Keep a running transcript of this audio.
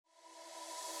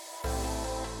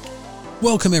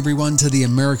Welcome everyone to the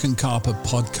American Carper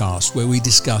podcast, where we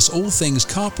discuss all things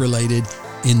carp related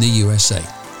in the USA,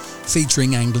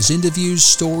 featuring anglers' interviews,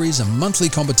 stories and monthly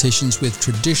competitions with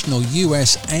traditional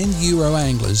US and Euro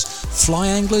anglers, fly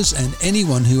anglers and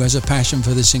anyone who has a passion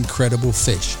for this incredible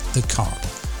fish, the carp,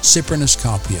 Cyprinus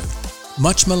carpio.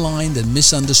 Much maligned and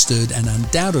misunderstood, and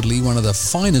undoubtedly one of the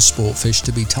finest sport fish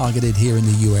to be targeted here in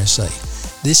the USA.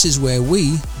 This is where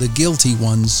we, the guilty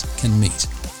ones, can meet.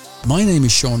 My name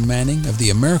is Sean Manning of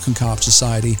the American Carp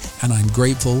Society, and I'm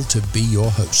grateful to be your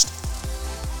host.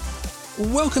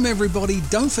 Welcome everybody.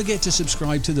 Don't forget to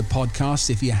subscribe to the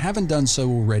podcast if you haven't done so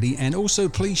already, and also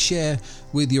please share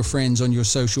with your friends on your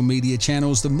social media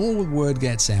channels. The more word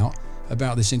gets out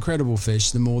about this incredible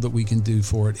fish, the more that we can do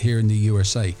for it here in the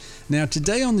USA. Now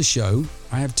today on the show,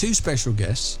 I have two special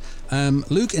guests.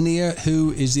 Luke Annear,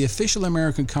 who is the official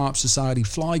American Carp Society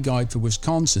fly guide for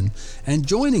Wisconsin, and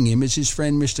joining him is his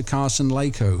friend Mr. Carson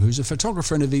Lako, who's a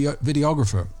photographer and a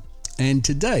videographer. And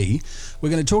today we're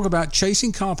going to talk about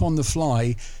chasing carp on the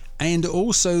fly and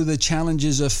also the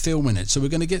challenges of filming it. So we're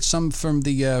going to get some from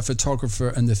the photographer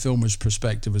and the filmer's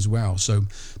perspective as well. So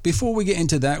before we get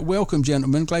into that, welcome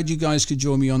gentlemen. Glad you guys could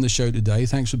join me on the show today.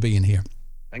 Thanks for being here.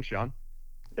 Thanks, Sean.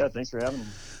 Yeah, thanks for having me.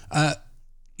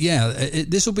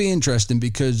 This will be interesting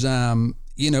because when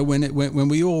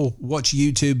we all watch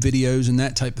YouTube videos and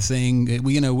that type of thing,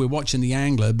 we're watching the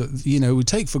angler, but we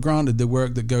take for granted the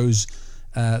work that goes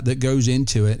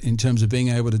into it in terms of being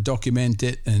able to document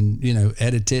it and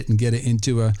edit it and get it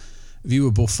into a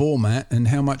viewable format, and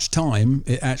how much time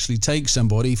it actually takes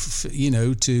somebody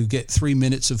to get 3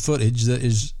 minutes of footage that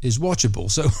is watchable.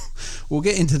 So we'll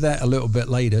get into that a little bit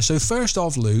later. So first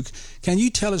off, Luke, can you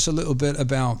tell us a little bit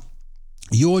about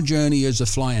your journey as a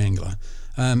fly angler?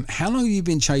 How long have you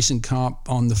been chasing carp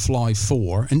on the fly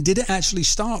for? And did it actually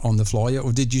start on the fly,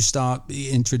 or did you start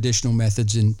in traditional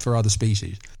methods for other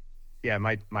species? Yeah,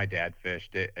 my dad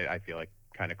fished it. I feel like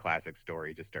kind of classic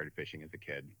story. Just started fishing as a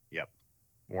kid. Yep.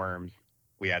 Worms.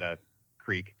 We had a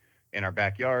creek in our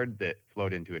backyard that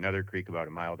flowed into another creek about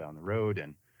a mile down the road,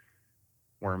 and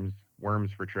worms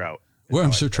for trout.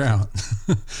 Worms for trout.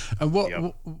 And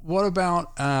what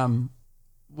about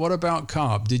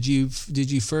carp? Did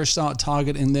you first start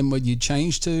targeting them when you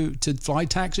changed to fly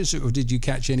taxes, or did you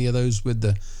catch any of those with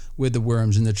the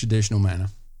worms in the traditional manner?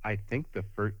 I think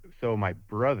so my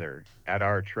brother at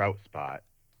our trout spot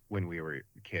when we were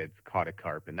kids caught a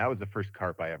carp, and that was the first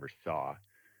carp I ever saw.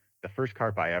 The first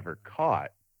carp I ever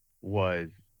caught was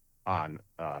on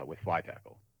with fly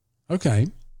tackle. Okay.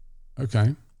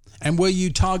 And were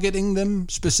you targeting them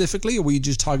specifically, or were you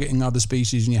just targeting other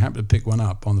species and you happened to pick one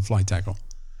up on the fly tackle?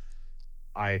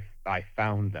 I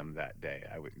found them that day.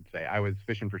 I would say I was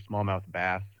fishing for smallmouth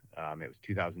bass. It was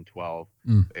 2012.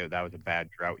 That was a bad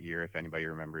drought year, if anybody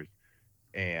remembers.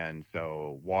 And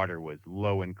so water was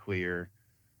low and clear,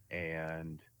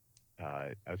 and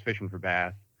I was fishing for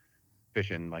bass,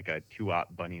 fishing like a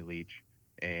 2-aught bunny leech,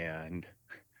 and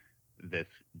this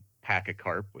pack of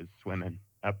carp was swimming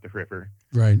up the river.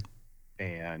 Right.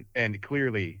 And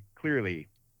clearly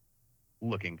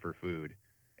looking for food.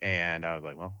 And I was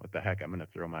like, well, what the heck? I'm going to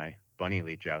throw my bunny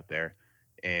leech out there.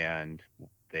 And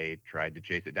they tried to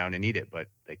chase it down and eat it, but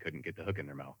they couldn't get the hook in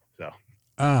their mouth. So,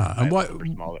 and what?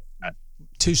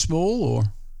 Too small, or?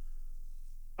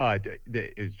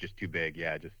 It was just too big.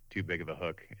 Yeah, just too big of a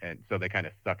hook, and so they kind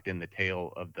of sucked in the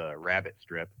tail of the rabbit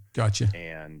strip. Gotcha.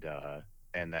 And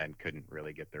then couldn't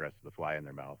really get the rest of the fly in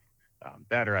their mouth.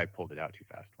 That, or I pulled it out too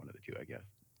fast. One of the two, I guess.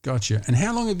 Gotcha. And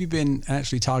how long have you been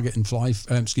actually targeting fly?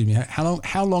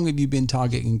 How long have you been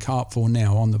targeting carp for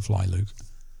now on the fly, Luke?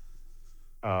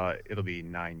 It'll be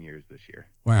 9 years this year.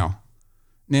 Wow.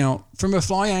 Now, from a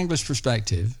fly angler's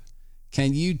perspective,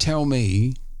 can you tell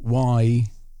me why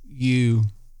you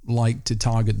like to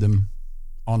target them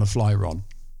on a fly rod?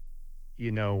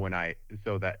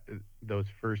 Those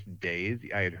first days,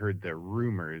 I had heard the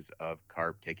rumors of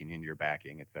carp taking into your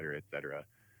backing, et cetera, et cetera.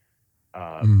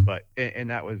 But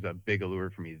that was a big allure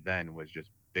for me then, was just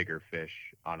bigger fish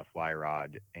on a fly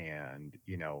rod, and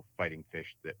fighting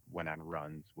fish that went on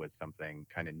runs was something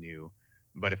kind of new.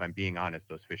 But if I'm being honest,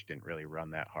 those fish didn't really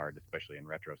run that hard, especially in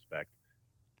retrospect.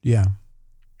 Yeah.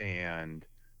 And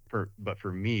for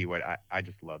me, what I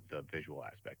just love the visual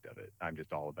aspect of it. I'm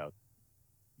just all about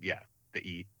the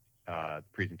eat,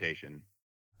 presentation.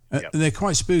 Yep. They're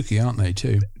quite spooky, aren't they,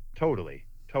 too? Totally.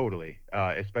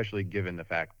 Especially given the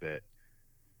fact that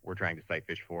we're trying to sight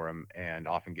fish for them and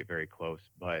often get very close.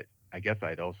 But I guess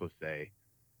I'd also say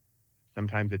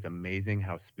sometimes it's amazing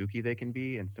how spooky they can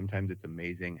be, and sometimes it's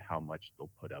amazing how much they'll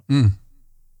put up.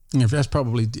 That's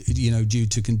probably due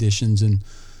to conditions and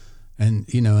and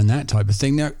and that type of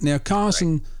thing. Now,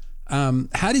 Carson,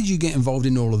 how did you get involved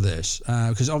in all of this?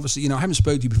 Because obviously, I haven't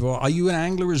spoken to you before. Are you an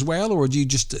angler as well, or do you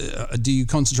just do you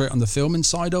concentrate on the filming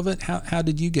side of it? How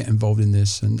did you get involved in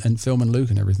this and filming Luke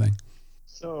and everything?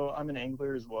 So I'm an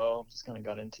angler as well. Just kind of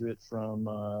got into it from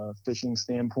a fishing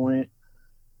standpoint.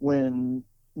 When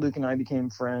Luke and I became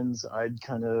friends, I'd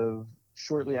kind of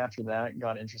shortly after that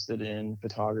got interested in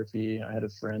photography. I had a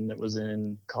friend that was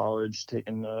in college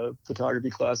taking a photography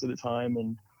class at the time,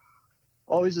 and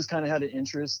always just kind of had an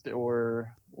interest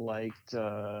or liked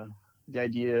the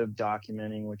idea of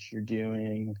documenting what you're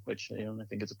doing, which I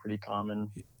think is a pretty common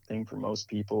thing for most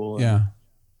people. Yeah.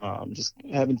 And, just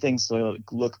having things to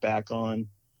look back on,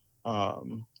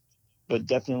 but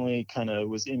definitely kind of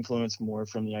was influenced more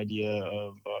from the idea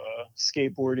of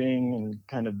skateboarding and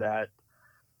kind of that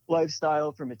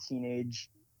lifestyle from my teenage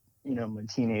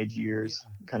years.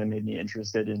 Kind of made me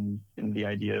interested in the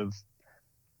idea of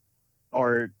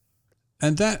art.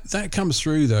 And that comes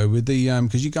through though with the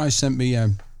because you guys sent me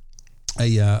a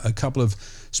couple of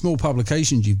small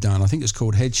publications you've done. I think it's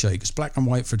called Headshake. It's black and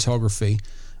white photography,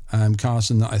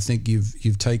 Carson, that I think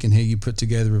you've taken here. You put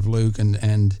together with Luke,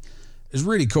 and it's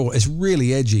really cool. It's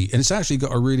really edgy, and it's actually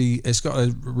got a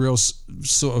real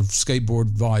sort of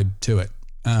skateboard vibe to it.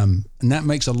 And that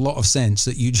makes a lot of sense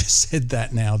that you just said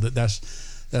that now.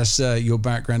 That's your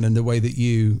background and the way that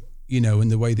you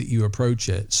and the way that you approach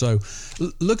it. So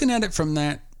looking at it from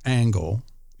that angle,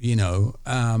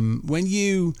 when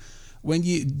you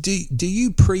do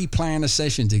you pre-plan a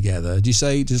session together?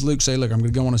 Does Luke say, look, I'm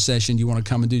going to go on a session, do you want to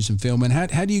come and do some filming?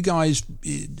 How do you guys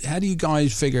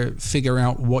figure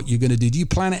out what you're going to do? Do you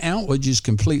plan it out or just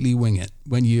completely wing it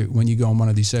when you go on one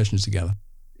of these sessions together?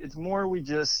 It's more we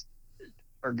just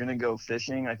are going to go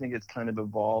fishing. I think it's kind of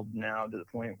evolved now to the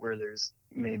point where there's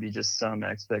maybe just some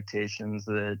expectations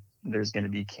that there's going to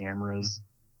be cameras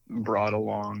brought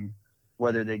along.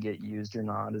 Whether they get used or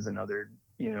not is another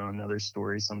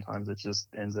story. Sometimes it just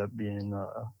ends up being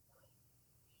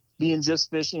just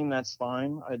fishing. That's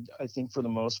fine. I think for the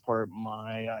most part,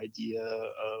 my idea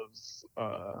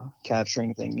of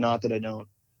capturing things, not that I don't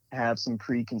have some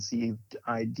preconceived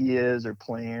ideas or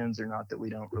plans, or not that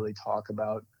we don't really talk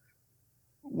about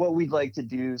what we'd like to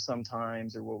do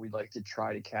sometimes or what we'd like to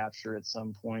try to capture at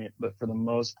some point. But for the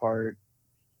most part,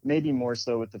 maybe more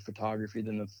so with the photography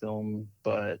than the film,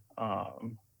 but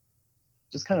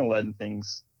just kind of letting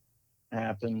things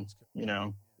happen,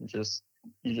 you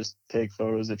just take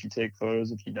photos. If you take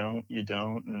photos, if you don't, you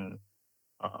don't.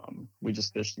 And we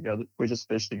just fish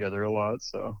together a lot.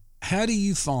 So how do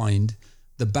you find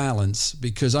the balance?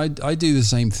 Because I do the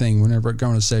same thing whenever I go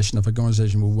on a session. If I go on a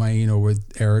session with Wayne or with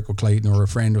Eric or Clayton or a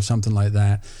friend or something like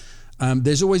that,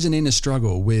 there's always an inner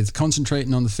struggle with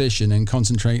concentrating on the fishing and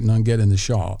concentrating on getting the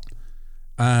shot.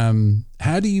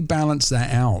 How do you balance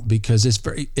that out? Because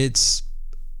for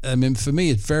me,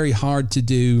 it's very hard to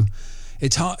do.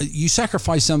 It's hard. You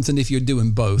sacrifice something if you're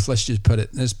doing both. Let's put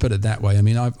it that way. I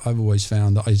mean, I've always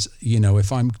found that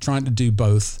if I'm trying to do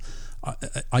both,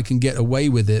 I can get away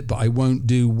with it, but I won't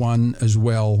do one as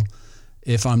well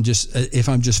if I'm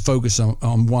just focused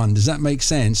on one. Does that make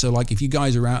sense? So like if you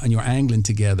guys are out and you're angling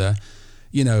together,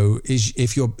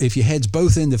 if your head's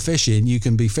both in the fishing, you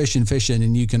can be fishing,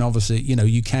 and you can obviously,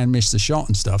 you can miss the shot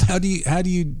and stuff. How do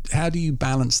you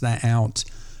balance that out,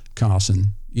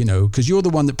 Carson? Because you're the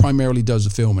one that primarily does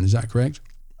the filming. Is that correct?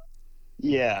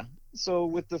 Yeah. So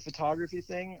with the photography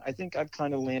thing, I think I've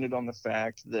kind of landed on the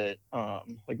fact that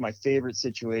my favorite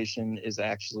situation is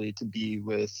actually to be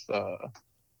with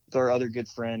our other good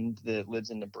friend that lives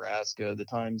in Nebraska. The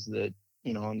times that,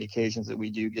 on the occasions that we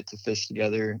do get to fish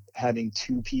together, having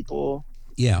two people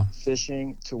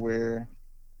fishing to where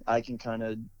I can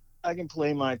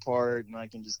play my part and I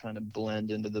can just kind of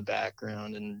blend into the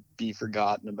background and be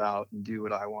forgotten about and do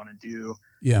what I want to do.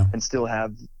 Yeah. And still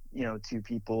have, two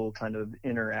people kind of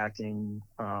interacting,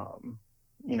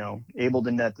 able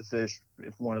to net the fish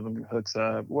if one of them hooks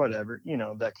up, whatever,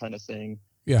 that kind of thing.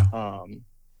 Yeah.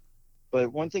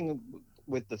 But one thing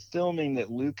with the filming that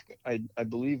Luke, I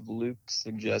believe Luke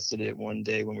suggested it one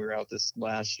day when we were out this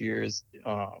last year, is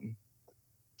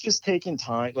just taking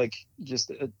time,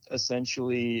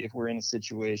 essentially if we're in a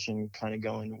situation kind of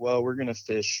going, well, we're going to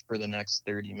fish for the next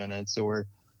 30 minutes or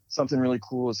something really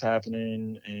cool is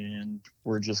happening and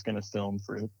we're just going to film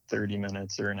for 30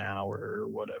 minutes or an hour or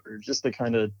whatever, just to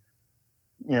kind of,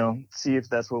 see if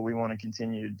that's what we want to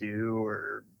continue to do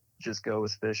or just go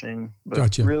with fishing. But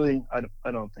Gotcha. Really,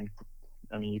 I don't think,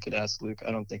 you could ask Luke,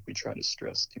 I don't think we try to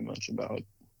stress too much about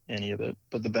any of it,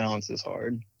 but the balance is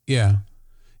hard. Yeah.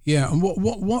 Yeah. And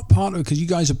what part of, because you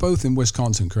guys are both in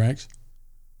Wisconsin, correct?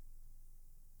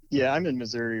 Yeah, I'm in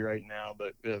Missouri right now,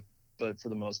 but for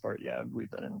the most part, yeah, we've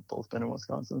both been in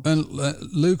Wisconsin. And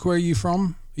Luke, where are you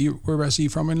from? Whereabouts are you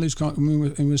from in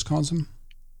Wisconsin?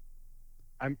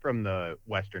 I'm from the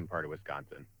western part of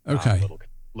Wisconsin. Okay.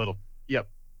 Yep.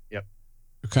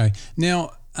 Okay.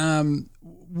 Now,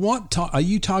 are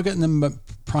you targeting them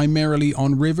primarily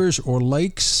on rivers or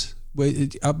lakes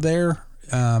up there?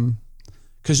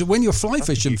 Because when you're fly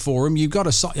fishing for them, you've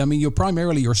got to. I mean,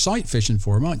 you're sight fishing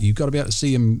for them, aren't you? You've got to be able to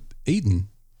see them eating.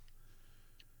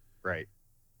 Right.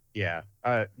 Yeah.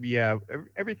 Yeah.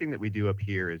 Everything that we do up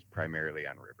here is primarily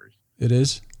on rivers. It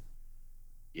is.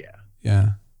 Yeah.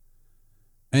 Yeah.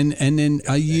 And then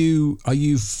are you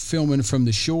filming from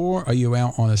the shore? Are you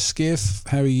out on a skiff?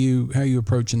 How are you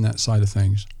approaching that side of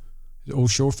things? Is it all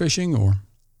shore fishing or?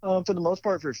 For the most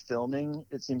part, for filming,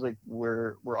 it seems like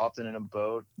we're often in a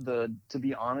boat. To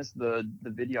be honest, the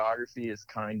videography is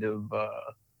kind of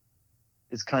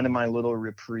my little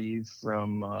reprieve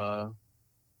from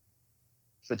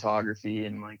photography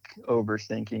and like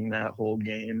overthinking that whole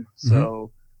game.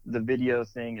 So the video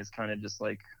thing is kind of just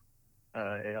like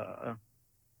a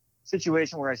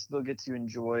situation where I still get to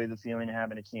enjoy the feeling of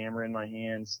having a camera in my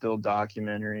hand, still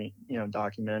documenting,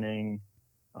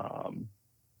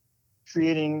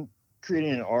 creating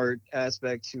an art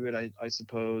aspect to it, I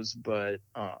suppose. But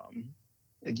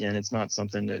again, it's not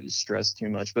something that is stressed too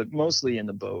much, but mostly in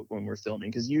the boat when we're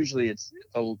filming, because usually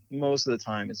most of the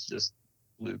time it's just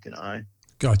Luke and I.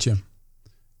 Gotcha.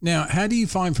 Now, how do you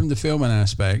find from the filming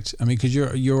aspect? I mean, because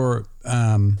you're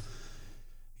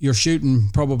shooting,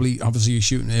 obviously you're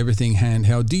shooting everything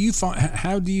handheld.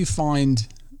 How do you find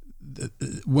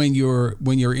when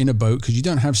you're in a boat, because you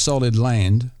don't have solid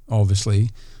land,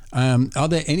 obviously? Are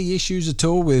there any issues at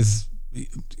all with,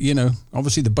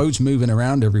 obviously the boat's moving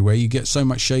around everywhere. You get so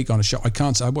much shake on a shot.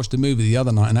 I watched a movie the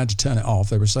other night and I had to turn it off.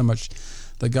 There was so much.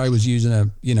 The guy was using a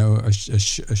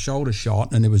shoulder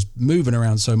shot and it was moving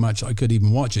around so much I couldn't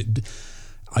even watch it.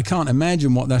 I can't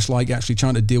imagine what that's like actually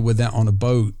trying to deal with that on a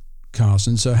boat,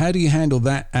 Carson. So how do you handle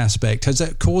that aspect? Has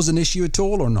that caused an issue at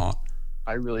all or not?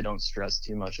 I really don't stress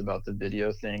too much about the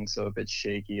video thing. So if it's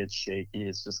shaky, it's shaky.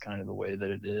 It's just kind of the way that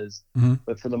it is. Mm-hmm.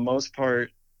 But for the most part,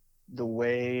 the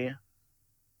way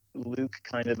Luke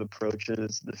kind of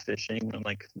approaches the fishing and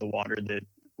like the water that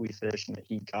we fish and that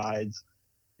he guides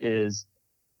is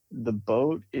the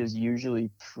boat is usually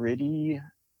pretty,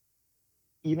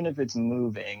 even if it's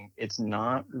moving, it's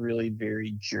not really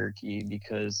very jerky,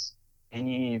 because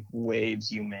any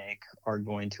waves you make are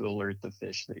going to alert the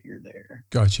fish that you're there.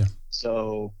 Gotcha.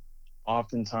 So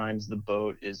oftentimes the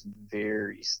boat is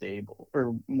very stable,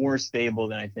 or more stable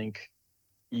than I think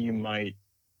you might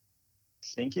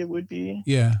think it would be.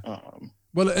 Yeah.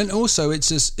 Well, and also is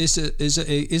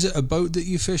it a boat that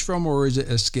you fish from, or is it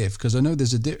a skiff? Because I know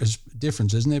there's a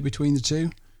difference, isn't there, between the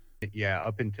two? Yeah.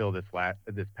 Up until this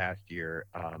past year,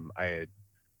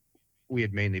 we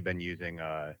had mainly been using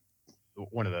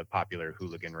one of the popular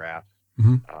hooligan rafts,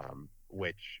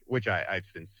 which I've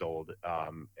since sold,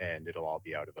 and it'll all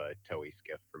be out of a towy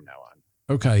skiff from now on.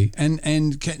 Okay,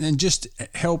 and just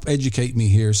help educate me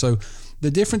here. So, the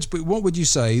difference. What would you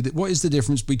say? What is the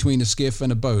difference between a skiff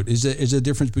and a boat? Is there a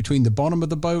difference between the bottom of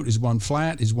the boat? Is one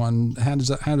flat? Is one? How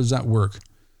does that work?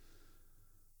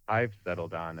 I've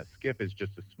settled on a skiff is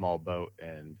just a small boat,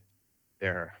 and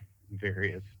there are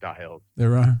various styles.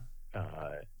 There are.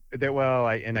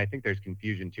 I think there's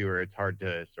confusion too, or it's hard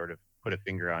to sort of put a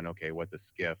finger on. Okay, what's a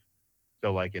skiff?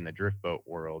 So like in the drift boat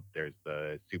world, there's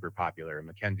the super popular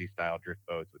Mackenzie style drift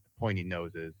boats with the pointy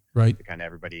noses, right? That kind of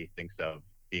everybody thinks of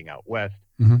being out west.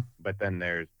 Mm-hmm. But then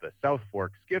there's the South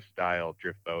Fork skiff style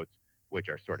drift boats, which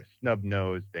are sort of snub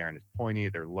nosed. They aren't as pointy.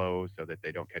 They're low so that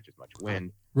they don't catch as much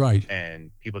wind. Right.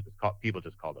 And people just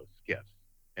call those skiffs.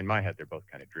 In my head, they're both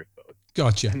kind of drift boats.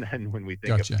 Gotcha. And then when we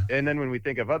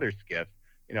think of other skiffs,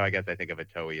 I guess I think of a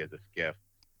towee as a skiff.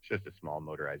 It's just a small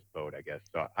motorized boat, I guess.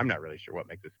 So I'm not really sure what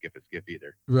makes a skiff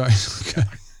either. Right. Okay.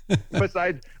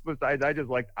 Besides,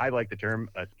 I like the term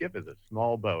a skiff is a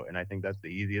small boat, and I think that's the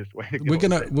easiest way to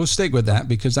go. We'll stick with that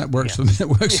because that works for me. It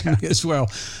works for me as well.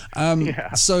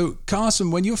 So Carson,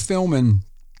 when you're filming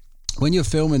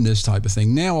this type of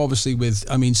thing, now obviously with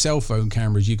cell phone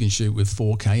cameras, you can shoot with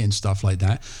 4K and stuff like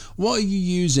that. What are you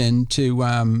using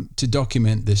to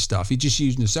document this stuff? You just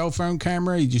using a cell phone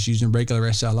camera? You just using regular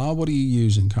SLR? What are you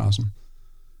using, Carson?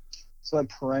 So I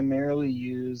primarily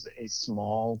use a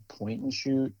small point and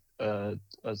shoot, a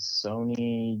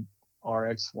Sony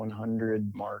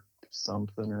RX100 Mark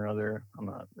something or other.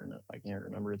 I can't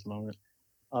remember at the moment.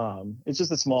 It's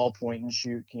just a small point and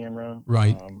shoot camera.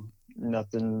 Right.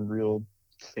 Nothing real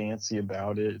fancy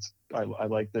about it. I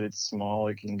like that it's small.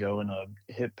 It can go in a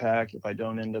hip pack. If I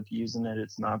don't end up using it,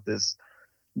 it's not this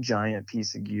giant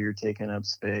piece of gear taking up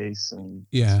space, and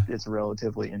it's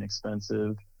relatively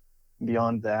inexpensive.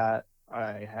 Beyond that,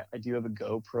 I do have a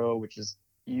GoPro, which is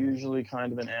usually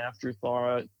kind of an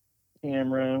afterthought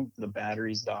camera. The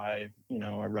batteries die,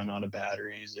 I run out of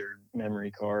batteries or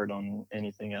memory card on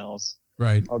anything else.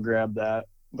 Right. I'll grab that.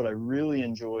 But I really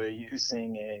enjoy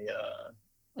using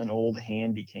an old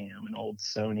handy cam, an old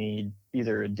Sony,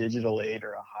 either a digital 8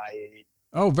 or a high 8.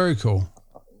 Oh, very cool.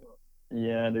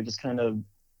 Yeah, they're just kind of,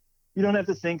 you don't have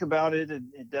to think about it.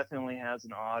 It definitely has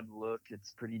an odd look.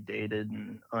 It's pretty dated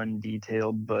and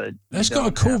undetailed, but it's got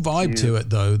a cool vibe to it,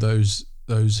 though. Those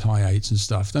high 8s and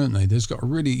stuff, don't they? There's got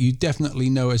you definitely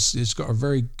know it's got a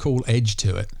very cool edge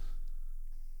to it.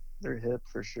 They're hip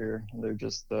for sure. They're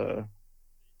just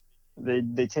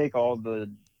they take all the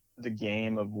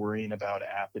game of worrying about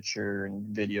aperture and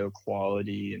video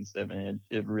quality and stuff, and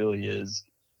it really is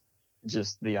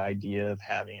just the idea of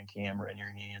having a camera in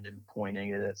your hand and pointing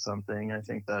it at something. I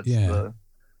think that's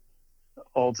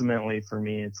ultimately for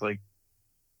me, it's like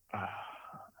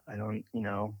I don't,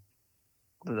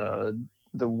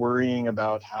 the worrying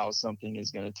about how something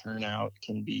is going to turn out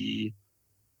can be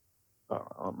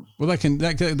well, that can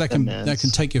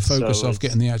take your focus off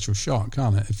getting the actual shot,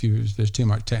 can't it? If there's too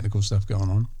much technical stuff going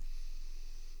on.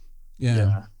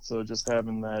 Yeah. So just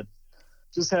having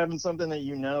something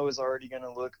that is already going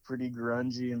to look pretty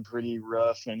grungy and pretty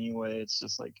rough anyway. It's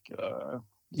just like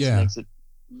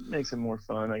makes it more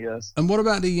fun, I guess. And what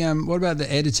about the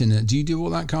editing? Do you do all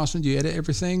that, Carson? Do you edit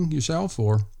everything yourself,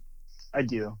 or? I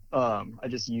do. I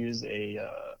just use an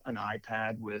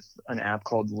iPad with an app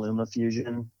called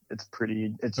LumaFusion. It's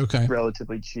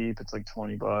relatively cheap. It's like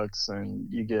 $20,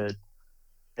 and you get,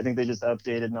 I think they just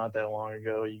updated not that long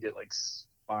ago. You get like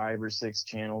 5 or 6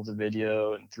 channels of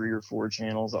video and 3 or 4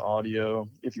 channels of audio.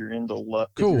 If you're into if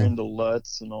you're into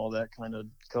LUTs and all that kind of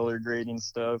color grading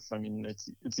stuff, I mean, it's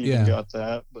even got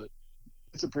that, but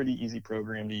it's a pretty easy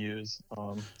program to use.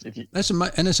 And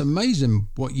it's amazing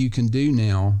what you can do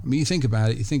now. I mean, you think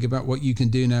about it. You think about what you can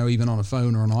do now, even on a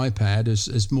phone or an iPad,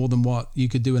 is more than what you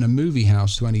could do in a movie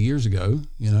house 20 years ago.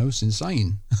 It's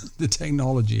insane, the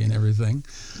technology and everything.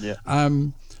 Yeah.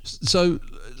 So,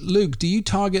 Luke, do you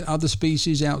target other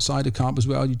species outside of carp as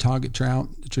well? Do you target trout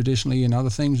traditionally and other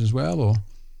things as well, or?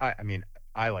 I mean,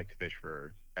 I like to fish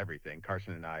for everything.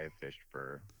 Carson and I have fished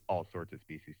for all sorts of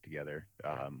species together.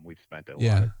 We've spent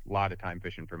a lot of time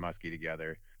fishing for muskie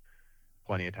together,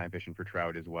 plenty of time fishing for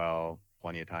trout as well,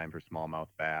 plenty of time for smallmouth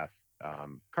bass.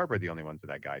 Carp are the only ones that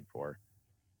I guide for.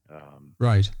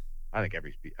 Right. I think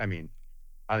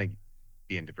I think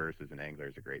being diverse as an angler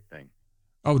is a great thing.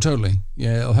 Oh, totally.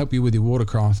 Yeah, it'll help you with your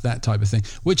watercraft, that type of thing.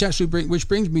 Which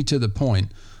brings me to the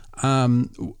point.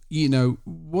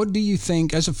 What do you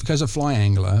think as a fly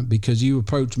angler, because you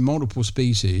approach multiple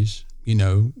species,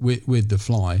 with the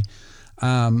fly,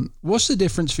 what's the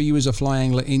difference for you as a fly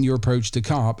angler in your approach to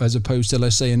carp as opposed to,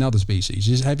 let's say, another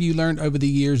species? Have you learned over the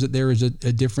years that there is a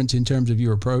difference in terms of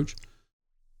your approach?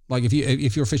 Like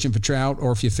if you're fishing for trout,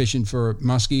 or if you're fishing for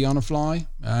muskie on a fly,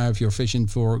 if you're fishing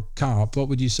for carp, what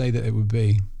would you say that it would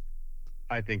be?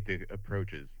 I think the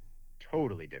approach is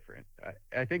totally different.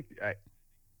 I think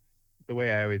the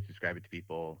way I always describe it to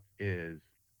people is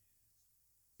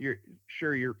you're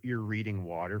reading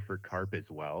water for carp as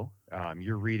well.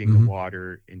 You're reading the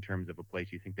water in terms of a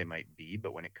place you think they might be,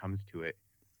 but when it comes to it,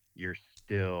 you're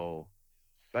still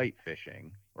sight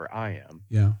fishing, or I am.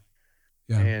 Yeah.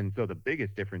 And so the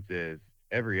biggest difference is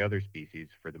every other species,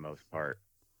 for the most part,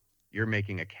 you're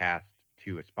making a cast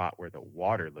to a spot where the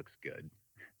water looks good.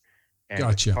 And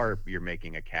gotcha. With carp, you're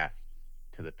making a cast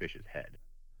to the fish's head.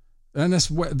 And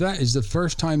that is the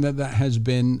first time that has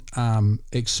been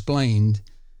explained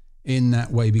in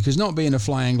that way, because not being a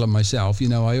fly angler myself,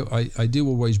 I do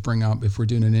always bring up, if we're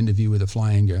doing an interview with a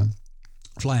fly angler,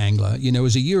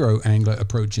 as a Euro angler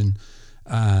approaching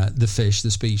the fish,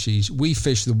 the species, we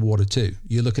fish the water too.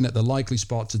 You're looking at the likely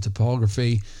spots of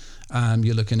topography.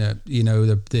 You're looking at,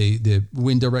 the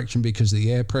wind direction because of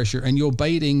the air pressure, and you're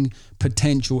baiting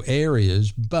potential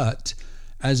areas. But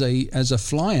as a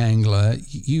fly angler,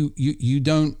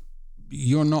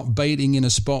 you're not baiting in a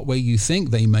spot where you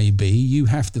think they may be. You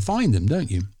have to find them, don't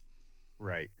you?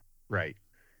 Right.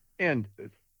 And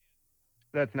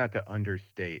that's not to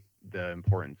understate the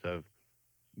importance of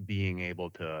being able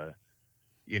to,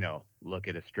 look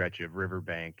at a stretch of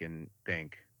riverbank and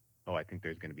think, oh, I think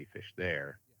there's going to be fish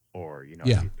there, or, I'd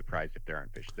be surprised if there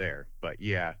aren't fish there. But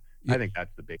I think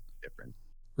that's the big difference.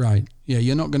 Right. Yeah.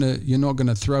 You're not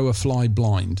gonna throw a fly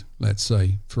blind, let's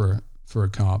say, for for a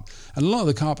carp. And a lot of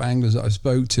the carp anglers that I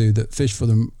spoke to that fish for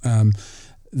them,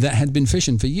 that had been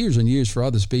fishing for years and years for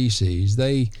other species,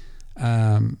 they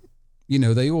all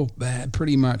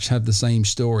pretty much have the same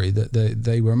story, that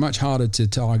they were much harder to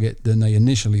target than they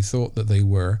initially thought that they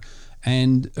were,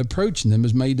 and approaching them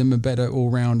has made them a better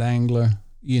all-round angler,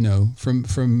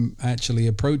 from actually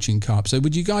approaching carp. So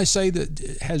would you guys say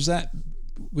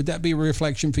would that be a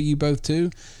reflection for you both too?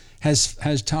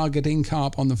 Has targeting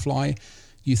carp on the fly,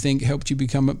 you think, helped you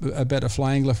become a better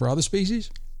fly angler for other species?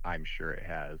 I'm sure it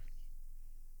has.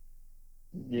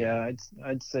 Yeah,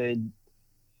 I'd say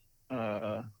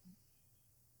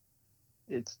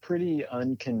it's pretty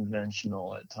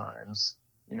unconventional at times.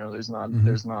 There's not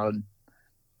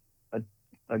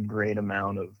a great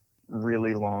amount of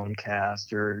really long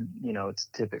cast, or it's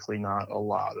typically not a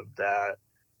lot of that.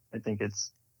 I think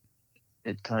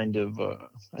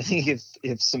I think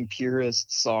if some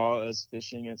purists saw us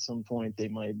fishing at some point, they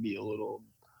might be a little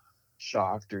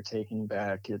shocked or taken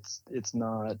back. It's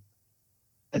not.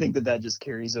 I think that just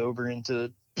carries over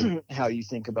into how you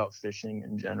think about fishing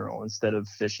in general. Instead of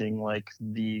fishing like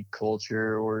the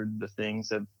culture or the things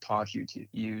that taught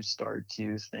you start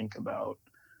to think about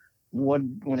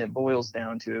when it boils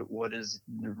down to it, what is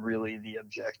really the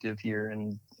objective here,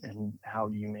 and how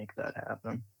do you make that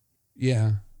happen?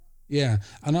 Yeah.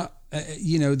 And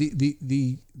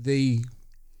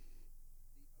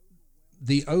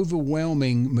the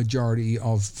overwhelming majority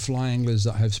of fly anglers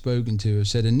that I've spoken to have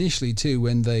said initially too,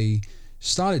 when they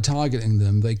started targeting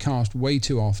them, they cast way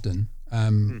too often,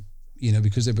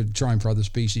 because they were trying for other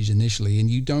species initially, and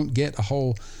they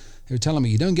were telling me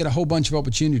you don't get a whole bunch of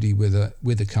opportunity with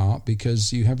a carp,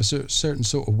 because you have a certain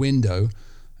sort of window,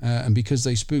 and because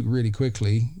they spook really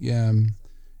quickly.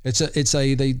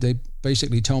 They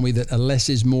basically told me that a less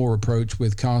is more approach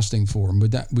with casting for them.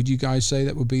 Would you guys say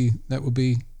that would be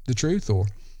the truth, or?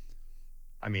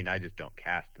 I mean, I just don't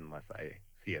cast unless I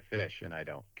see a fish, and I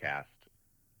don't cast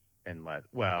unless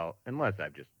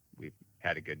we've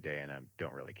had a good day and I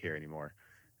don't really care anymore.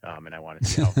 And I want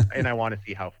to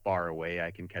see how far away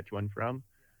I can catch one from,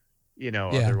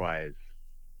 otherwise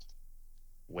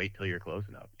wait till you're close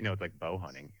enough. It's like bow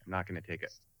hunting. I'm not going to take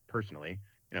it personally.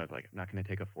 It's like, I'm not going to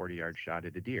take a 40-yard shot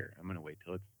at a deer. I'm going to wait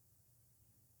till it's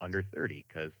under 30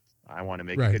 because I want to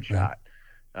make a good shot.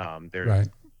 There's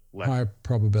less higher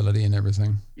probability and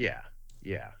everything. Yeah.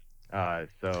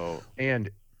 And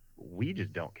we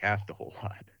just don't cast a whole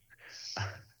lot.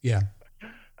 Yeah.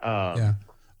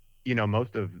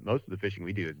 Most of the fishing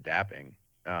we do is dapping.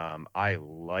 I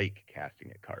like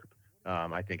casting at carp.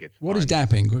 I think it's What fun. is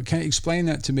dapping? Can you explain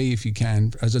that to me if you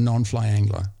can, as a non-fly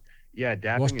angler? Yeah,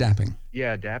 dapping. What's dapping?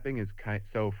 Dapping is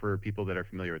so for people that are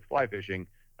familiar with fly fishing,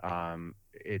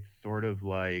 it's sort of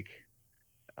like,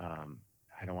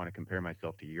 I don't want to compare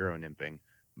myself to Euro nymphing,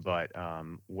 but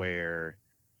where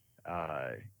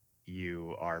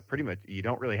you are pretty much, you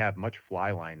don't really have much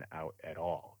fly line out at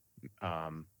all.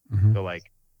 So like,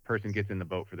 person gets in the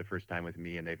boat for the first time with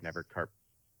me and they've never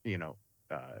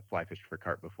fly fished for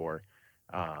carp before.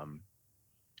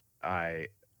 I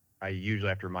usually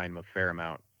have to remind them a fair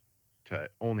amount to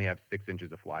only have 6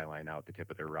 inches of fly line out the tip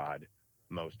of their rod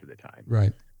most of the time.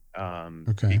 Right.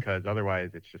 Because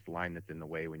otherwise it's just a line that's in the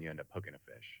way when you end up hooking a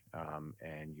fish.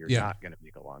 And you're not going to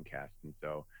make a long cast. And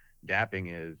so dapping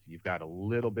is, you've got a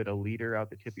little bit of leader out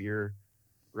the tip of your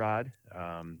rod.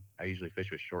 I usually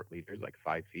fish with short leaders, like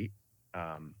 5 feet.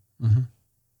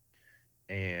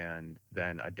 And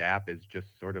then a dap is just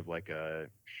sort of like a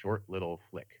short little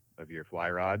flick of your fly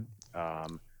rod,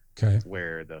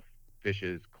 where the fish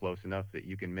is close enough that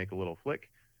you can make a little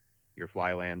flick. Your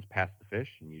fly lands past the fish,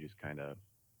 and you just kind of,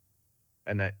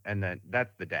 and then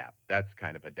that's the dap. That's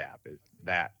kind of a dap. Is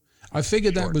that? I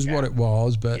figured that was what it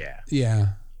was, but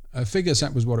I figured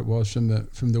that was what it was from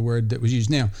the word that was used.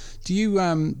 Now, do you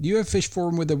have fish for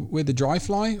them with a dry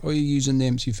fly, or are you using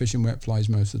nymphs? You fishing wet flies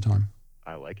most of the time?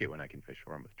 I like it when I can fish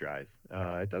for them with dries.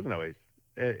 It doesn't always.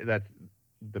 That's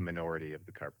the minority of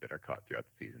the carp that are caught throughout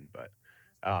the season, but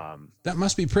that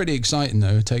must be pretty exciting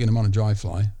though, taking them on a dry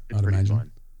fly. I'd imagine.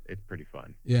 Fun. It's pretty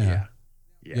fun. Yeah.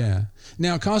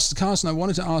 Now, Carson, I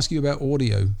wanted to ask you about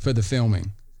audio for the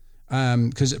filming,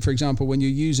 because, for example, when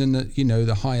you're using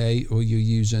the high 8, or you're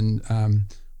using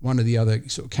one of the other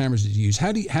sort of cameras that you use,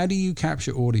 how do you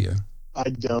capture audio? I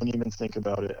don't even think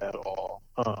about it at all.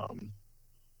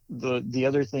 The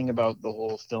other thing about the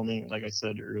whole filming, like I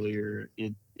said earlier,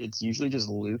 it's usually just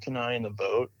Luke and I in the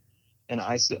boat, and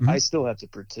I still have to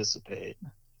participate.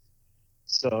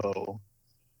 So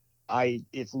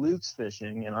if Luke's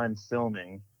fishing and I'm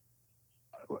filming,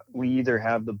 we either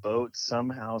have the boat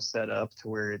somehow set up to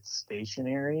where it's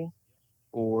stationary,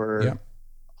 or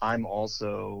I'm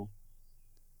also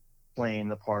playing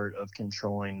the part of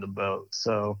controlling the boat.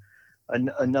 So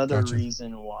another Gotcha.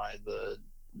 reason why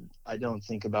I don't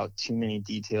think about too many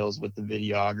details with the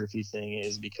videography thing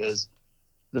is because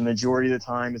the majority of the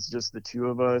time it's just the two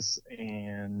of us,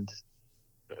 and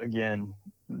again,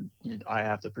 I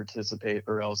have to participate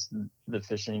or else the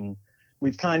fishing.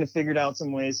 We've kind of figured out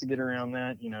some ways to get around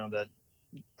that, that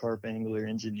carp angler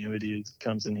ingenuity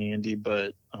comes in handy,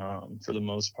 but for the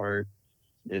most part,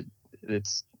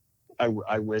 it's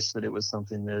I wish that it was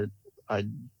something that I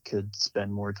could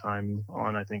spend more time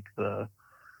on. I think the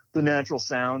natural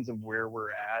sounds of where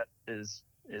we're at is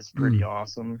pretty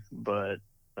awesome, but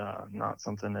not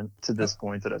something that, to this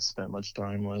point, that I've spent much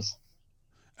time with.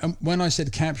 When I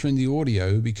said capturing the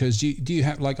audio, because do you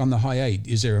have, like on the High 8,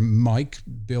 is there a mic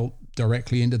built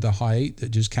directly into the High 8 that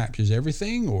just captures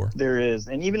everything, or? There is,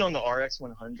 and even on the RX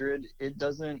 100, it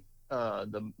doesn't.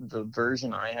 The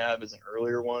version I have is an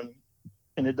earlier one,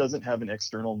 and it doesn't have an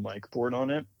external mic port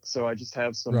on it. So I just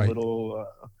have some little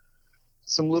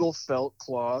felt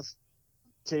cloth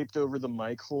taped over the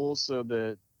mic hole so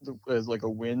that as like a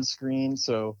windscreen.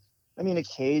 So I mean,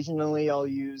 occasionally I'll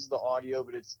use the audio,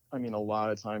 but a lot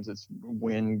of times it's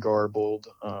wind garbled.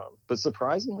 But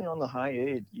surprisingly, on the High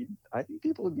 8, I think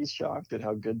people would be shocked at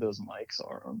how good those mics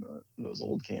are on those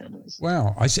old cameras.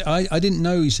 Wow. I didn't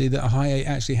know, you see, that a High 8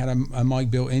 actually had a mic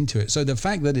built into it. So the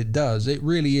fact that it does, it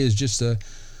really is just a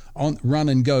run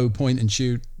and go, point and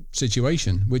shoot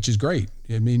situation, which is great.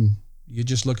 I mean, you're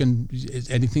just looking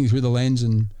anything through the lens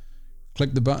and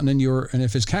click the button, and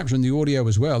if it's capturing the audio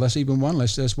as well, that's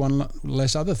one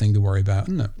less other thing to worry about,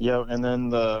 isn't it? Yeah, and then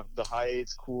the High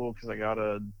 8's cool because I got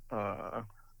a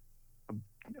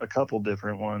couple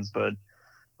different ones, but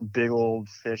a big old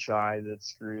fisheye that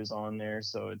screws on there.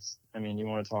 So it's, you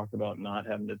want to talk about not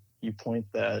having to, you point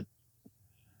that,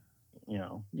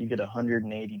 you get a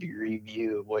 180-degree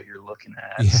view of what you're looking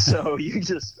at. Yeah. So you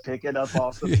just pick it up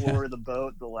off the floor of the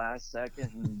boat the last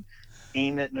second and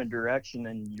aim it in a direction,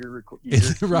 and you're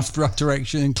rough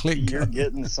direction and click. You're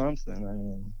getting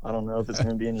something. I don't know if it's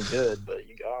going to be any good, but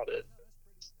you got it.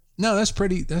 No, that's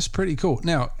pretty cool.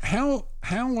 Now, how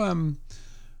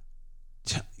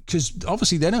because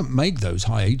obviously they don't make those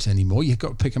High 8s anymore. You've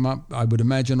got to pick them up, I would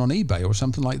imagine, on eBay or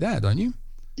something like that, don't you?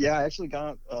 Yeah, I actually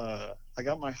got I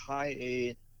got my High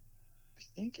 8, I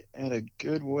think at a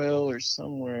Goodwill or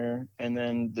somewhere, and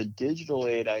then the digital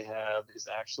 8 I have is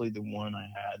actually the one I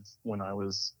had when I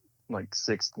was like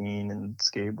 16 and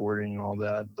skateboarding and all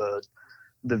that.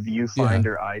 The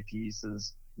viewfinder eyepiece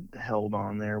is held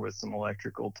on there with some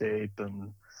electrical tape,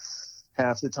 and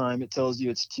half the time it tells you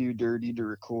it's too dirty to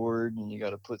record, and you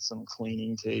got to put some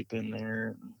cleaning tape in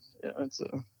there. Yeah, it's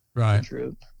a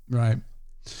trip. Right.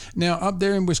 Now, up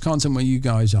there in Wisconsin where you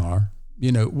guys are,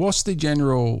 what is the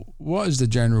general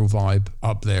vibe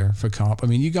up there for carp? I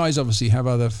mean, you guys obviously have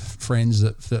other friends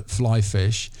that fly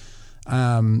fish.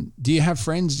 Do you have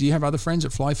friends? Do you have other friends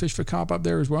that fly fish for carp up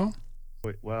there as well?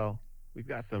 Well, we've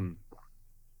got some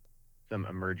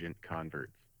emergent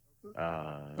converts.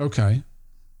 Okay.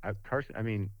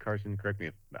 Carson, correct me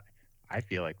if I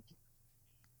feel like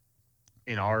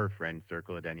in our friend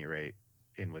circle at any rate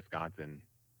in Wisconsin,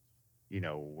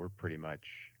 we're pretty much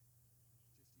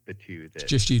the two that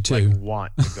just you two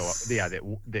want to go up. Yeah,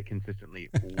 that consistently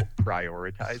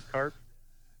prioritize carp.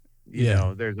 You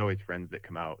know, there's always friends that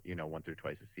come out, once or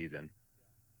twice a season.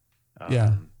 But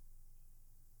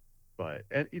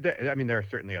there are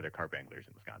certainly other carp anglers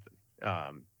in Wisconsin.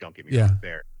 Don't get me wrong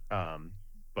there.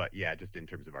 But yeah, just in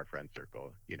terms of our friend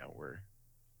circle, we're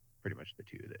pretty much the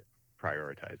two that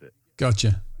prioritize it.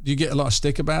 Gotcha. Do you get a lot of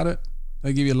stick about it?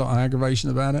 They give you a lot of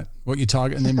aggravation about it? What you're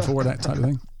targeting them for, that type of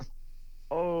thing?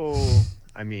 Oh,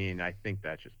 I think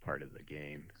that's just part of the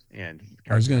game. And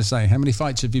I was going to say, how many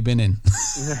fights have you been in?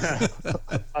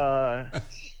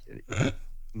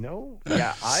 No.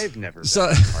 Yeah, I've never been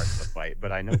part of the fight,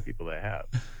 but I know people that have.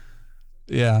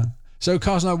 Yeah. So,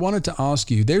 Carson, I wanted to ask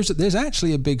you, there's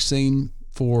actually a big scene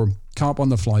for carp on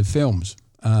the fly films.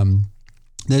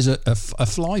 There's a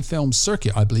fly film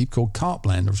circuit, I believe, called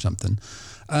Carpland or something.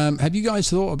 Have you guys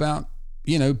thought about,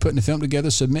 putting a film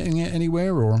together, submitting it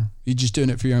anywhere, or are you just doing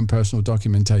it for your own personal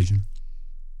documentation?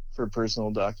 For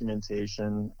personal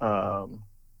documentation, you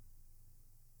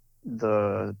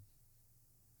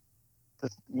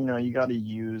got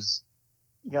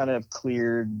to have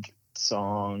cleared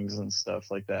songs and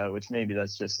stuff like that, which maybe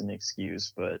that's just an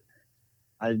excuse, but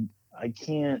I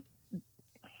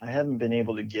haven't been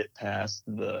able to get past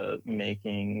the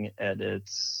making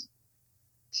edits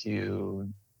to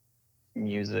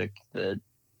music that,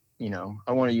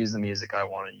 I want to use the music I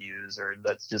want to use, or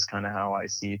that's just kind of how I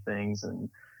see things. And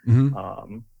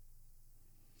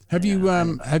Have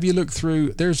you looked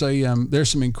through? There's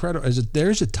some incredible.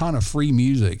 There's a ton of free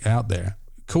music out there.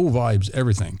 Cool vibes,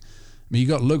 everything. I mean, you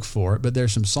got to look for it, but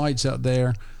there's some sites out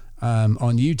there on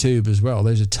YouTube as well.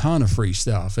 There's a ton of free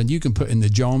stuff, and you can put in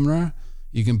the genre,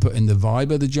 you can put in the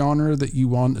vibe of the genre that you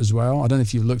want as well. I don't know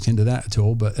if you've looked into that at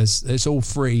all, but it's all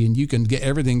free, and you can get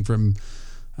everything from,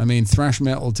 I mean, thrash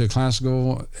metal to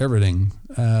classical, everything,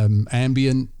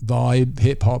 ambient, vibe,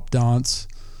 hip hop, dance.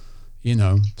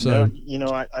 So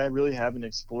I really haven't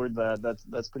explored that.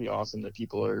 That's pretty awesome that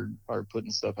people are putting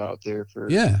stuff out there for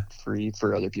free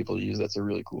for other people to use. That's a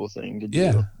really cool thing to do.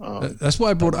 Yeah, that's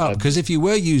why I brought it up, because if you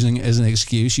were using it as an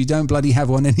excuse, you don't bloody have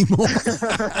one anymore.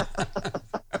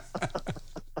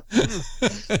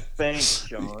 Thanks,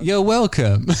 John. You're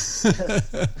welcome.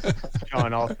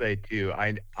 John, I'll say too,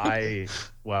 I've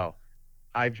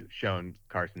shown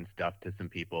Carson stuff to some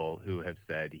people who have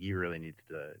said he really needs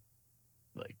to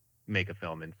make a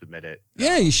film and submit it.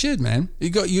 Yeah, you should, man.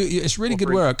 It's really good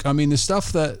work. I mean, the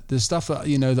stuff that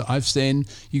that I've seen,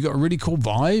 you got a really cool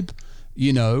vibe.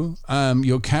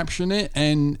 You're capturing it,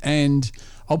 and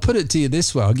I'll put it to you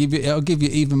this way. I'll give you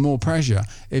even more pressure.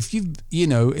 If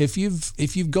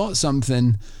you've got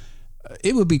something,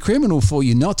 it would be criminal for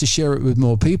you not to share it with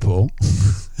more people.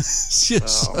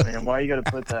 Man, why you got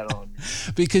to put that on me?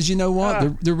 Because you know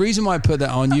what? The reason why I put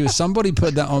that on you is somebody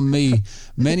put that on me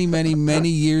many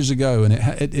years ago, and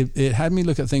it had me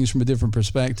look at things from a different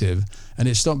perspective, and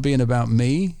it stopped being about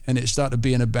me, and it started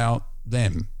being about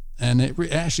them, and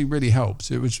it actually really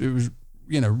helps. It was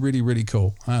really, really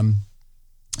cool.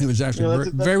 It was actually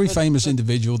a very famous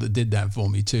individual that did that for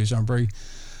me too. So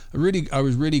I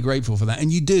was really grateful for that.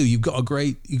 And you've got a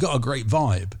great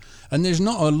vibe. And there's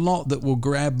not a lot that will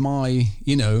grab my,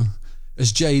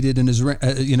 as jaded and as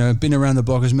been around the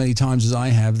block as many times as I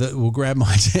have, that will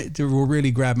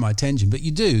really grab my attention. But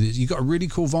you've got a really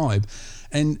cool vibe.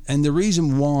 And the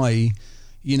reason why,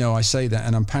 I say that,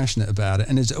 and I'm passionate about it,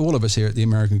 and it's all of us here at the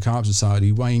American Carp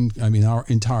Society, Wayne, our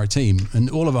entire team and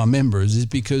all of our members, is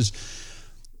because,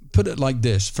 put it like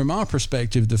this, from our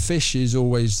perspective, the fish is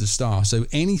always the star. So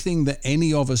anything that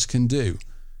any of us can do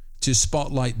to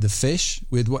spotlight the fish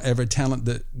with whatever talent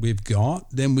that we've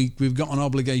got, then we've got an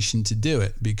obligation to do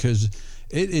it, because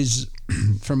it is,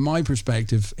 from my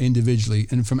perspective individually,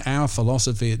 and from our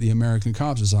philosophy at the American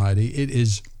Carp Society, it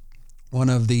is one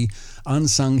of the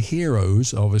unsung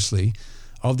heroes, obviously,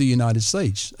 of the United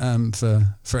States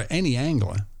for any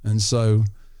angler. And so,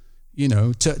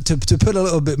 to put a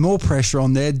little bit more pressure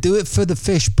on there, do it for the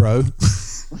fish, bro.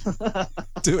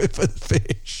 Do it for the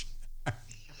fish.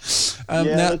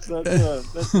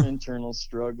 That's an internal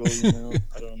struggle,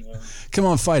 I don't know. Come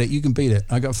on, fight it. You can beat it.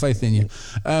 I got faith in you.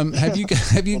 Have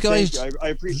you guys? I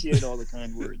appreciate all the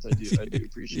kind words. I do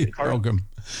appreciate it. Welcome,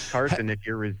 Carson. If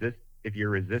you're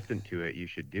resistant to it, you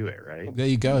should do it. Right there,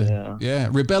 you go. Yeah.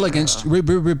 Rebel against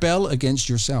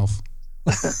yourself.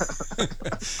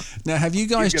 Now, have you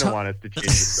guys? He's gonna want us to change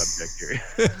the subject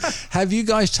here. Have you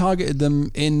guys targeted them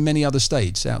in many other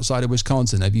states outside of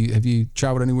Wisconsin? Have you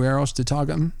traveled anywhere else to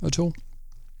target them at all?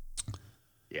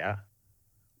 Yeah,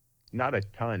 not a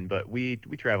ton, but we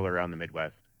travel around the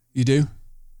Midwest. You do,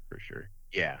 for sure.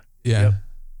 Yeah. Yep.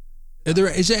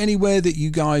 Is there anywhere that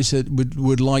you guys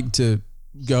would like to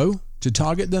go to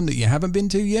target them that you haven't been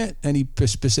to yet? Any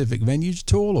specific venues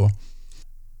at all, or?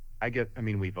 I guess,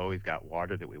 we've always got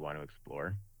water that we want to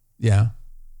explore. Yeah.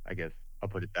 I guess I'll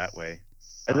put it that way.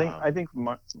 I think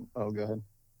go ahead.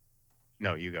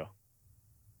 No, you go.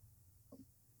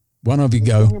 One of you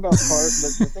go.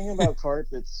 The thing about carp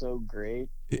that's so great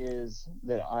is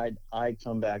that I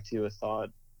come back to a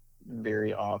thought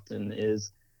very often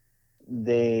is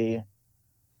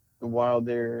while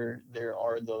there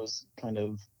are those kind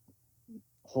of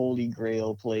holy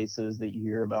grail places that you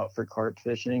hear about for carp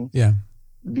fishing. Yeah.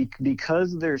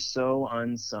 Because they're so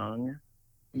unsung,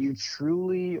 I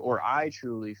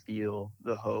truly feel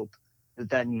the hope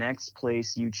that next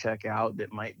place you check out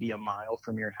that might be a mile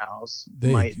from your house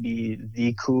might be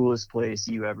the coolest place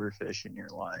you ever fish in your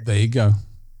life. There you go.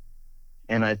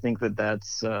 And I think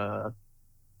that's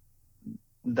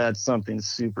something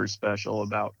super special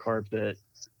about carp that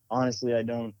honestly I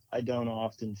don't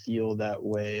often feel that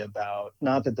way about.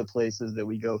 Not that the places that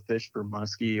we go fish for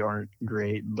muskie aren't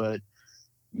great, but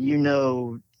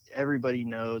everybody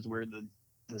knows where the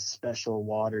special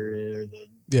water is,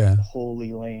 the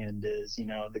holy land is.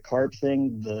 The carp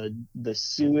thing, the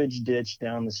sewage ditch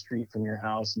down the street from your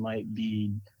house might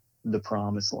be the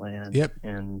promised land. Yep.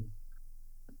 And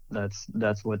that's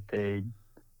what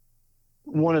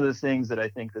one of the things that I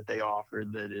think that they offer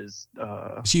that is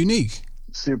it's unique.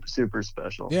 super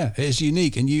special. Yeah, it's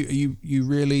unique, and you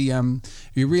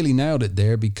really nailed it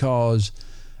there, because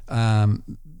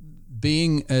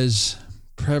being as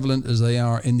prevalent as they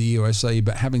are in the USA,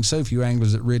 but having so few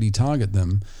anglers that really target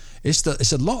them, it's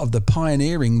a lot of the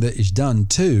pioneering that is done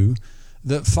too,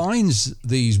 that finds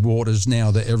these waters now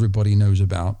that everybody knows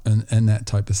about, and that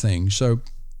type of thing. So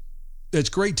it's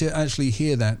great to actually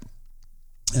hear that.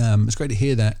 It's great to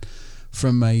hear that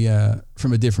from a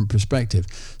different perspective.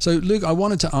 So Luke, I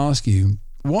wanted to ask you,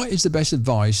 what is the best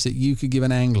advice that you could give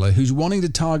an angler who's wanting to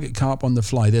target carp on the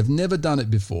fly? They've never done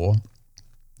it before,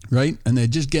 right? And they're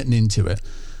just getting into it.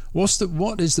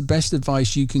 What is the best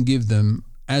advice you can give them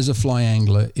as a fly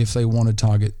angler if they want to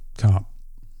target carp?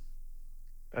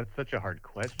 That's such a hard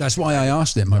question. That's why I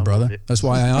asked it, my brother. That's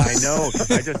why I asked. I know,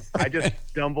 because I just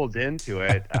stumbled into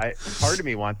it. Part of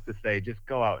me wants to say, just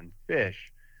go out and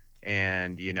fish,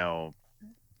 and you know,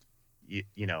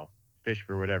 fish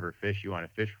for whatever fish you want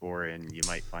to fish for, and you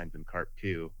might find some carp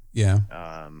too. Yeah.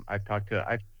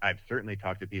 I've certainly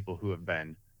talked to people who have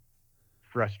been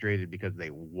frustrated because they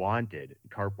wanted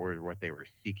carp, or what they were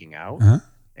seeking out,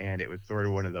 and it was sort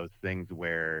of one of those things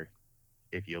where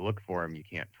if you look for them, you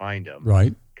can't find them.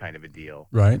 Right. Kind of a deal.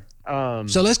 Right.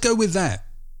 So let's go with that.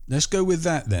 Let's go with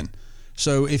that then.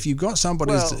 So if you've got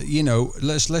somebody,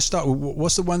 let's start with,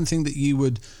 what's the one thing that you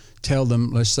would tell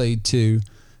them, let's say, to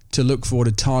look for,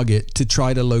 to target, to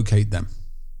try to locate them?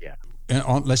 Yeah.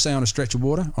 Let's say on a stretch of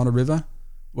water, on a river,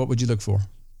 what would you look for?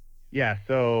 Yeah.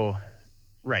 So,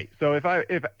 right. So if I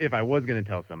was going to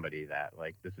tell somebody that,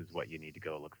 like, this is what you need to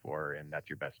go look for, and that's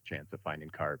your best chance of finding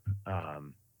carp,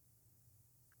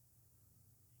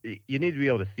 you need to be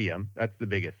able to see them. That's the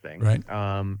biggest thing. Right.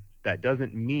 That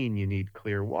doesn't mean you need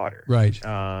clear water. Right.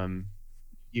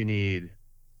 You need,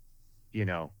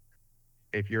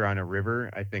 if you're on a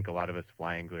river, I think a lot of us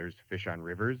fly anglers fish on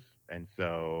rivers. And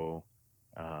so,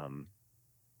 I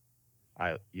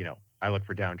look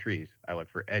for down trees. I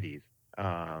look for eddies.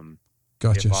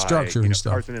 Gotcha. Structure and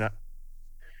stuff. Carson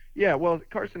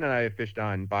and I have fished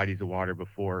on bodies of water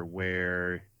before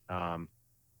where, the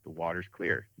water's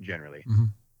clear generally. Mm-hmm.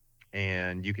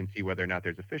 And you can see whether or not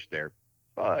there's a fish there.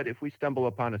 But if we stumble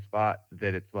upon a spot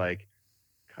that it's like,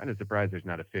 kind of surprised there's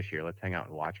not a fish here, let's hang out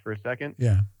and watch for a second.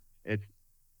 Yeah. It's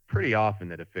pretty often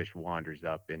that a fish wanders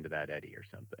up into that eddy or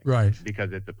something. Right.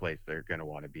 Because it's a place they're going to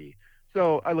want to be.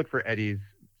 So I look for eddies,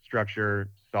 structure,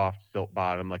 soft silt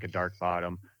bottom, like a dark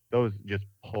bottom. Those just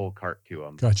pull carp to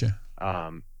them. Gotcha.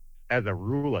 As a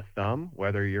rule of thumb,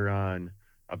 whether you're on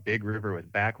a big river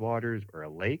with backwaters or a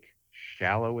lake,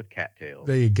 shallow with cattails.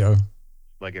 There you go.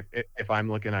 Like if I'm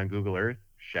looking on Google Earth,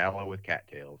 shallow with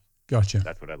cattails. Gotcha.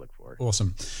 That's what I look for.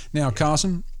 Awesome. Now,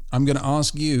 Carson, I'm going to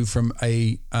ask you from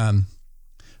a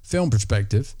filming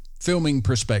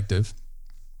perspective,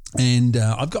 and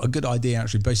I've got a good idea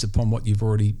actually based upon what you've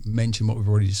already mentioned, what we've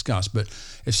already discussed. But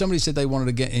if somebody said they wanted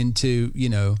to get into,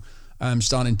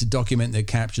 starting to document their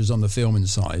captures on the filming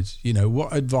side,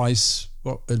 what advice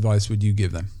would you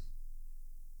give them?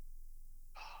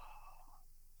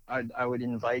 I would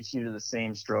invite you to the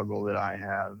same struggle that I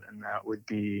have, and that would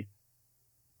be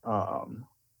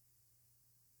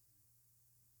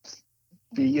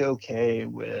be okay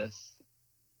with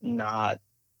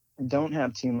don't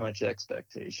have too much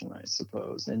expectation, I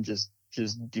suppose, and just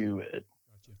do it.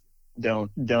 Gotcha.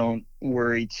 Don't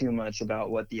worry too much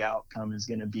about what the outcome is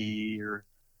going to be, or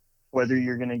whether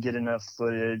you're going to get enough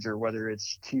footage, or whether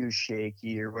it's too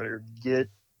shaky, or whether.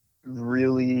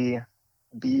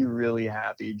 Be really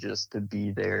happy just to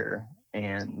be there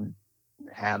and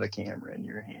have a camera in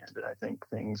your hand. And I think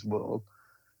things will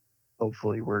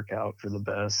hopefully work out for the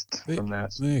best from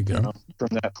that. There you go. From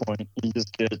that point, you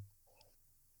just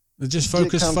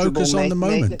focus on the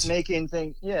moment. Making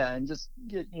things, and just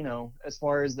get, as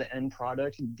far as the end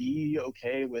product, be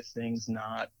okay with things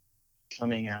not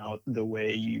coming out the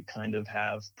way you kind of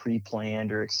have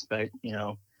pre-planned or expect,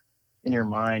 in your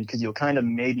mind, because you'll kind of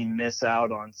maybe miss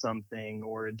out on something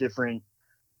or a different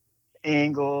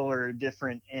angle or a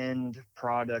different end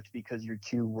product because you're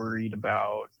too worried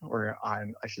about, or I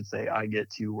should say I get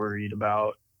too worried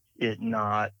about it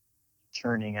not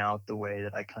turning out the way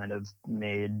that I kind of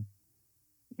made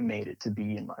it to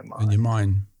be in my mind. In your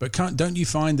mind. But don't you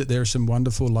find that there are some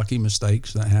wonderful lucky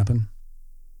mistakes that happen?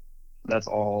 That's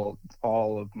all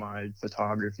of my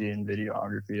photography and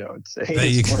videography, I would say. There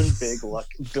you go. One big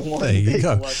lucky. There you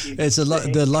go. It's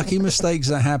the lucky mistakes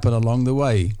that happen along the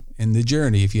way in the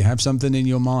journey. If you have something in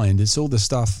your mind, it's all the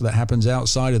stuff that happens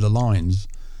outside of the lines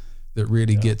that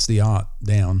really gets the art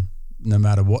down, no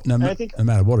matter what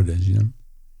it is,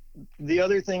 The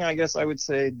other thing, I guess I would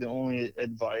say, the only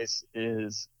advice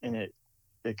is, and it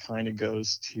kind of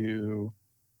goes to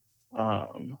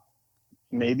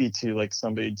maybe to like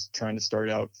somebody trying to start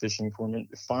out fishing tournament,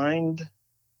 find,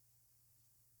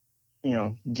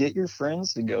 get your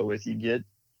friends to go with you.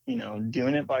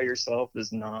 Doing it by yourself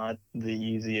is not the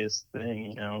easiest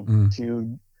thing,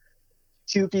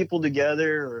 two people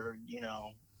together, or,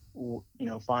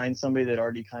 find somebody that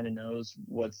already kind of knows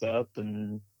what's up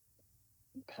and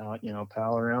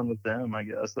pal around with them. I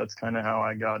guess that's kind of how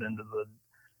I got into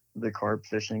the carp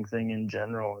fishing thing in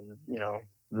general. And,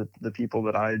 the people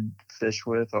that I fish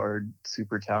with are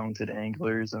super talented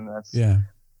anglers, and that's,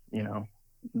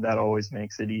 that always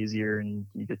makes it easier, and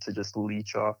you get to just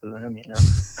leech off of them,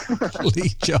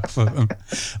 Leech off of them.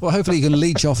 Well, hopefully you can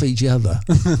leech off each other.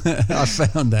 I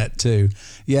found that too.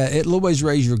 Yeah, it'll always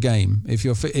raise your game. If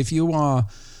you're a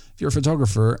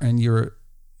photographer and you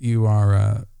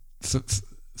are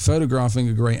photographing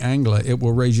a great angler, it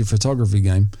will raise your photography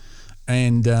game.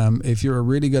 And if you're a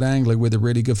really good angler with a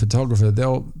really good photographer,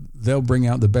 they'll bring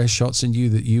out the best shots in you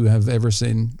that you have ever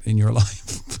seen in your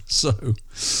life. So,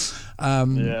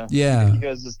 you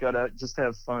guys just gotta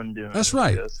have fun doing it. That's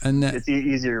right. And it's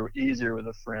easier with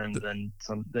a friend than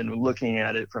looking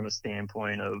at it from a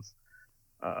standpoint of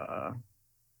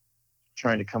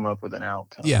trying to come up with an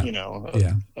outcome.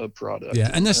 A product.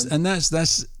 Yeah, and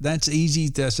that's easy.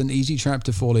 That's an easy trap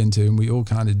to fall into, and we all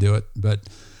kind of do it. But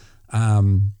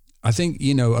I think,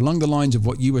 along the lines of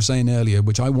what you were saying earlier,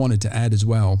 which I wanted to add as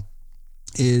well,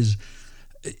 is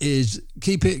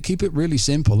keep it really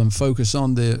simple and focus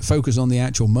on the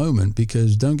actual moment,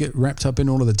 because don't get wrapped up in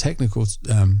all of the technical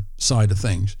side of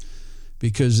things,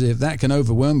 because if that can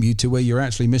overwhelm you to where you're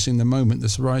actually missing the moment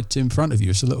that's right in front of you,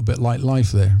 it's a little bit like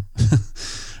life there.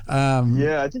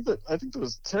 I think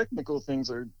those technical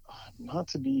things are not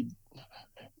to be.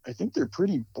 I think they're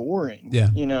pretty boring.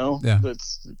 Yeah.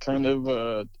 That's kind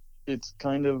of it's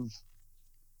kind of,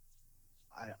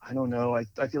 I don't know. I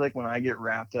feel like when I get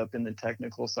wrapped up in the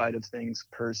technical side of things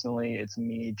personally, it's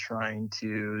me trying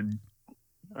to,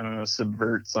 I don't know,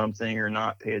 subvert something or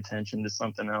not pay attention to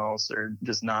something else, or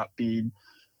just not be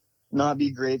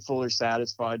grateful or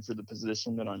satisfied for the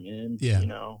position that I'm in. Yeah.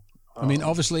 I mean,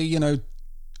 obviously,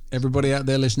 everybody out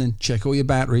there listening, check all your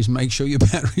batteries, make sure you've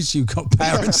got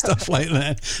power and stuff like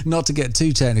that. Not to get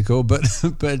too technical, but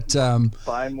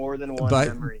buy more than one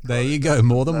memory card. There you go,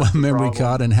 more than one memory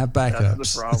card, and have backups.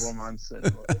 That's the problem I'm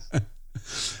sitting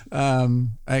with.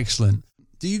 Excellent.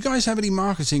 Do you guys have any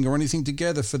marketing or anything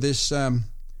together for this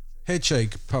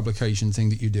Headshake publication thing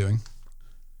that you're doing?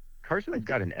 Carson's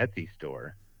got an Etsy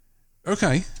store.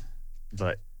 Okay.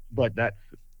 But that's,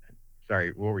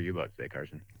 sorry, what were you about to say,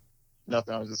 Carson?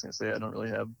 Nothing. I was just going to say I don't really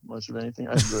have much of anything.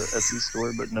 I have the Etsy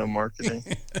store, but no marketing.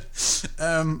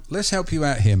 Let's help you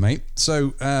out here, mate.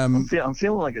 So I'm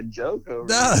feeling like a joke over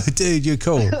No, dude, you're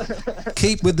cool.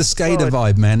 Keep with the skater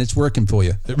vibe, man. It's working for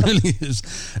you. It really is.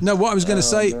 No, what I was going to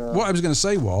say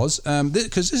was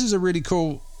because this is a really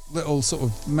cool little sort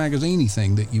of magazine-y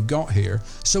thing that you've got here.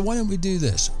 So why don't we do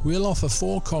this? We'll offer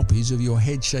 4 copies of your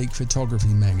Headshake photography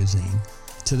magazine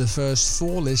to the first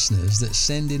 4 listeners that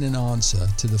send in an answer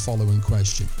to the following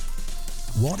question.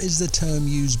 What is the term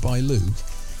used by Luke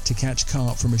to catch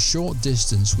carp from a short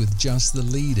distance with just the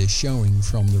leader showing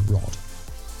from the rod?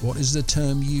 What is the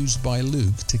term used by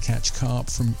Luke to catch carp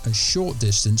from a short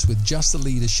distance with just the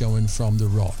leader showing from the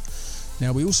rod?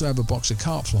 Now, we also have a box of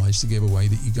carp flies to give away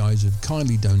that you guys have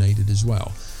kindly donated as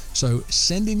well. So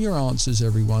send in your answers,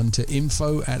 everyone, to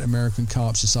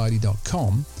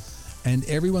info@AmericanCarpSociety.com. And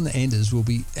everyone that enters will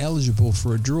be eligible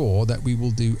for a draw that we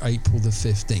will do April the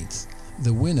 15th.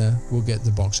 The winner will get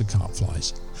the box of carp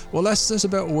flies. Well, that's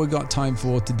about all we've got time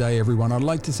for today, everyone. I'd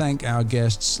like to thank our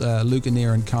guests, Luke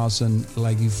Annear and Carson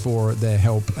Lako, for their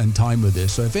help and time with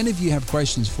this. So if any of you have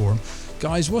questions for them,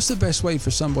 guys, what's the best way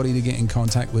for somebody to get in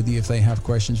contact with you if they have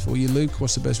questions for you? Luke,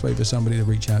 what's the best way for somebody to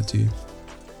reach out to you?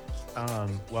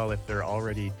 Well, if they're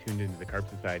already tuned into the Carp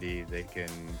Society, they can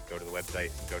go to the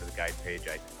website and go to the guide page.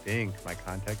 I think my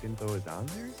contact info is on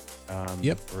there.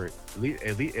 Yep. Or at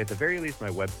the very least, my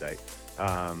website.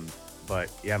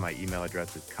 But yeah, my email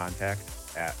address is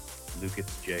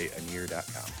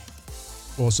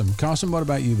contact@lucasjannear.com. Awesome. Carson, what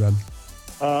about you, bud?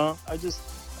 I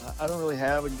don't really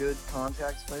have a good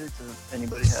contact page. If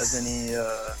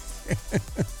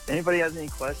anybody has any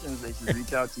questions, they should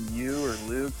reach out to you or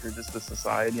Luke or just the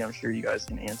society. I'm sure you guys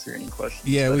can answer any questions.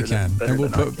 Yeah, we can. And we'll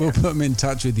put them in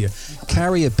touch with you.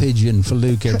 Carry a pigeon for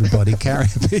Luke, everybody. Carry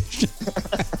a pigeon.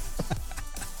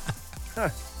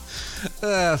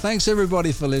 Thanks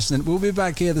everybody for listening. We'll be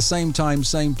back here the same time,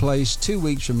 same place, 2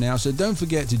 weeks from now, so don't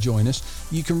forget to join us.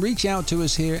 You can reach out to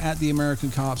us here at the American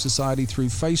Carp Society through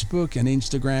Facebook and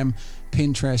Instagram,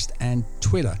 Pinterest and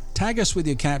Twitter. Tag us with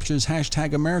your captures,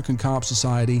 hashtag American Carp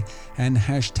Society and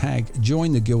hashtag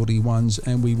Join the Guilty Ones,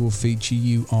 and we will feature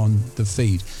you on the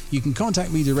feed. You can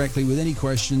contact me directly with any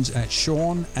questions at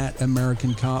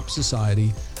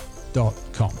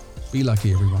Sean@AmericanCarpSociety.com. Be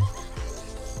lucky, everyone.